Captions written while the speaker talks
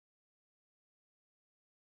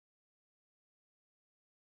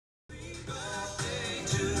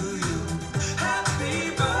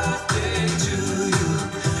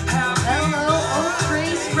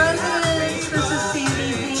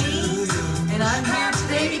And I'm here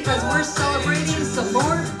today because we're celebrating some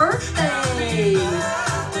more birthdays.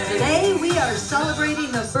 Today we are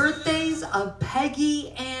celebrating the birthdays of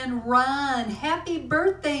Peggy and Ron. Happy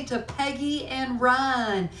birthday to Peggy and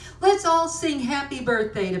Ron. Let's all sing happy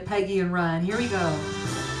birthday to Peggy and Ron. Here we go.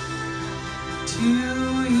 To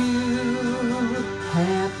you,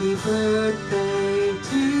 happy birthday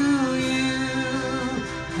to you.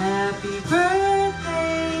 Happy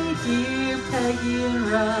birthday, dear Peggy and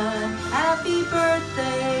Ron. Happy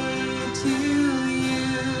birthday to you.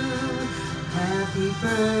 Happy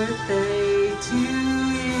birthday to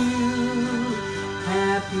you.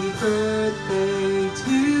 Happy birthday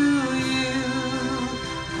to you.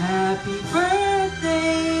 Happy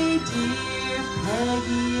birthday, dear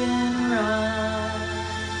Peggy and Ron.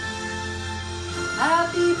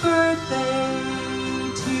 Happy birthday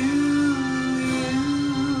to you.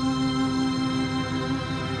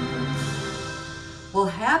 Well,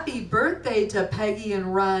 happy birthday to Peggy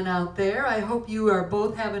and Ron out there. I hope you are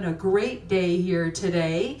both having a great day here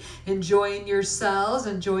today, enjoying yourselves,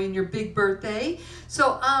 enjoying your big birthday.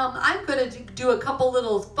 So I'm going to do a couple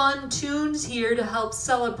little fun tunes here to help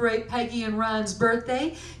celebrate Peggy and Ron's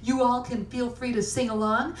birthday. You all can feel free to sing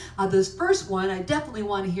along. This first one, I definitely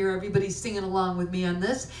want to hear everybody singing along with me on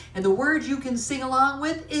this. And the word you can sing along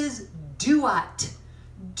with is duet.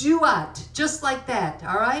 Duet, just like that,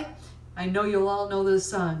 all right? I know you'll all know this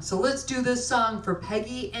song. So let's do this song for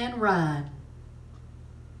Peggy and Ron.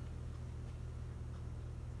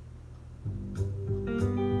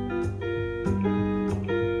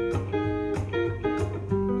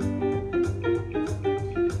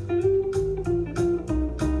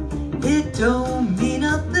 It don't mean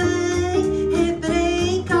a thing if it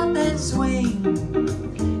ain't got that swing.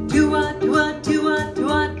 Do-a, do-a, do-a,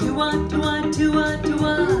 do-a, do-a, do-a, do-a,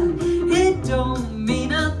 do-a. It don't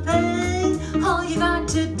mean a thing. All you got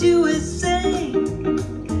to do is sing.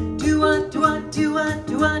 Do-a, do-a, do-a,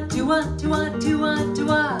 do-a, do-a, do-a, do-a,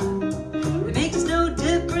 do-a. It makes no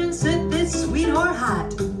difference if it's sweet or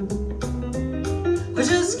hot. Or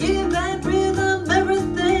just give that rhythm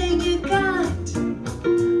everything you got.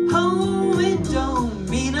 Oh, it don't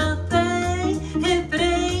mean a thing if it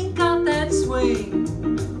ain't got that swing.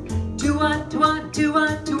 Do-a, do-a,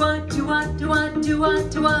 do-a, do-a, do-a, do-a, do-a,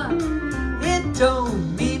 do-a. It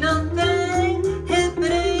don't mean a thing if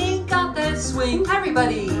it ain't got that swing.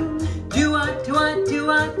 Everybody! Do-a, do-a,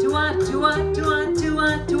 do-a, do-a, do-a, do-a,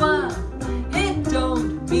 do-a, do-a. It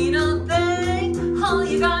don't mean a thing. All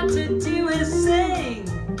you got to do is sing.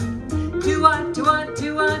 Do-a, do-a,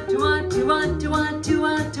 do-a, do-a, do-a, do-a,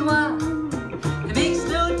 do-a, do-a. It makes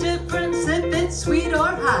no difference if it's sweet or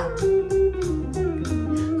hot.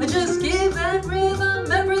 Just give that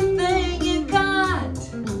rhythm everything you got.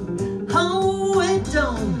 Oh, it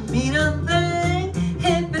don't mean a thing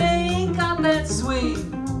if it ain't got that swing.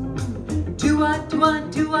 Do-a, do-a,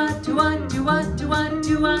 do-a, do-a, do-a, do-a,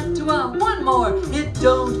 do-a, do-a. One more. It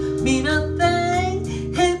don't mean a thing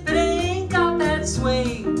if it ain't got that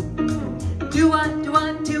swing. Do-a,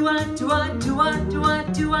 do-a, do-a, do-a, do-a, do-a,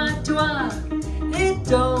 do-a, do-a. It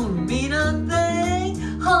don't mean a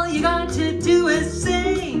thing. All you got to do is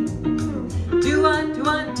sing. Do-a,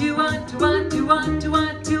 do-a, do-a, do-a, do-a,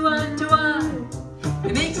 do-a, do-a, do-a.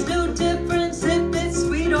 It makes no difference if it's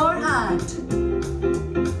sweet or hot.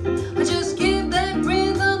 Just give that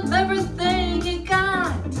rhythm everything you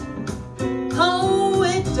got. Oh,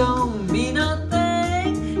 it don't mean a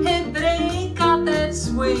thing if it ain't got that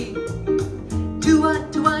swing. Do-a,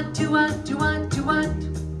 do-a, do-a, do-a, do-a.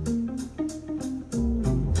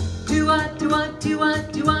 Do-a, do-a, do-a,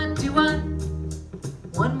 do-a, do-a.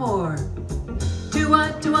 One more.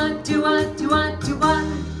 Do-a, do-a, do-a, do-a,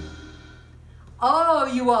 do-a. Oh,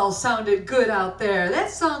 you all sounded good out there. That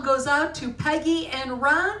song goes out to Peggy and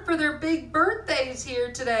Ron for their big birthdays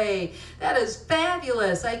here today. That is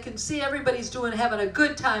fabulous. I can see everybody's having a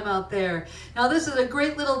good time out there. Now, this is a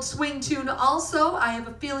great little swing tune also. I have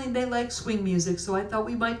a feeling they like swing music, so I thought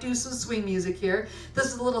we might do some swing music here. This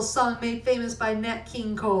is a little song made famous by Nat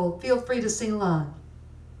King Cole. Feel free to sing along.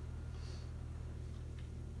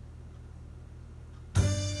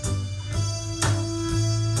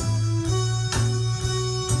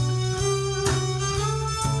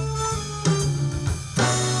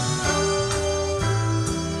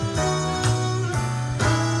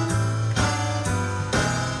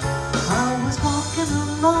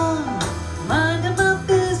 Minding my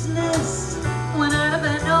business when out of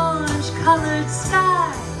an orange-colored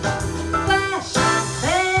sky, flash,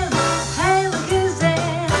 bam, hey, look who's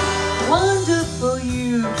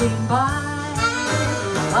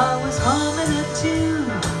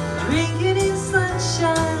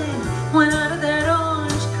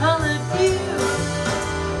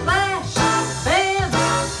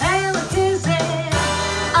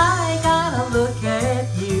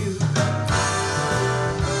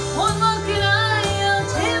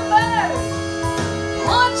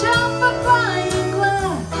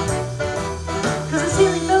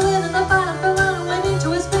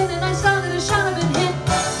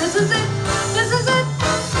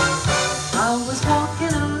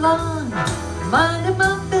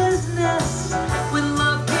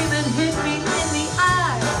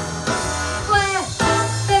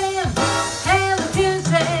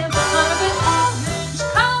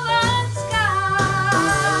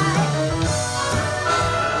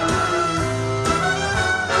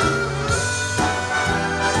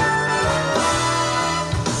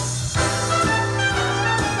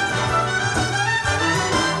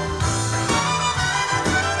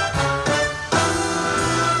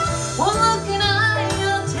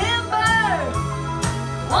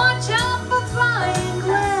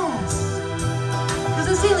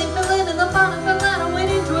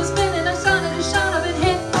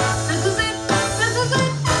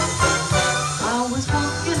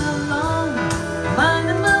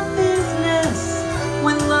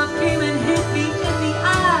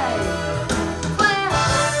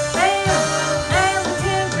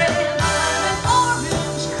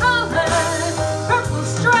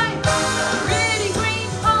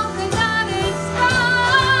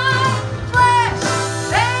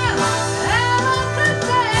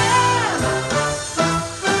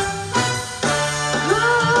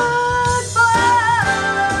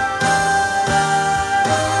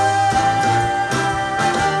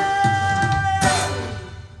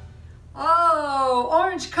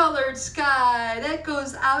orange-colored sky. That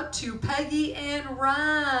goes out to Peggy and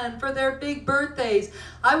Ron for their big birthdays.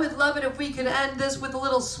 I would love it if we could end this with a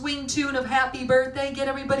little swing tune of happy birthday. Get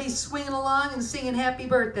everybody swinging along and singing happy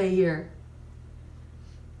birthday here.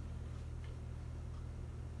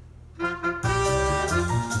 To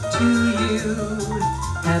you,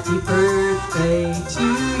 happy birthday to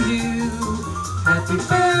you. Happy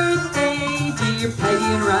birthday, dear Peggy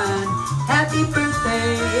and Ron. Happy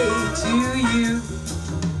birthday to you.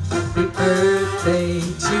 Happy birthday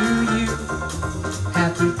to you.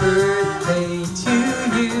 Happy birthday to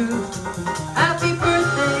you. Happy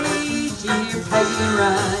birthday, dear Peggy and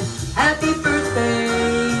Ron. Happy birthday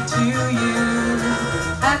to you.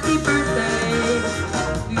 Happy birthday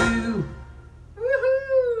to you.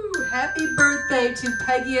 Woohoo! Happy birthday to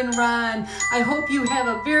Peggy and Ron. I hope you have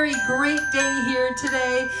a very great day here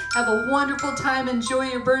today. Have a wonderful time. Enjoy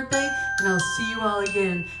your birthday, and I'll see you all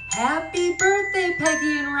again. Happy birthday,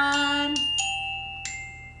 Peggy and Ron.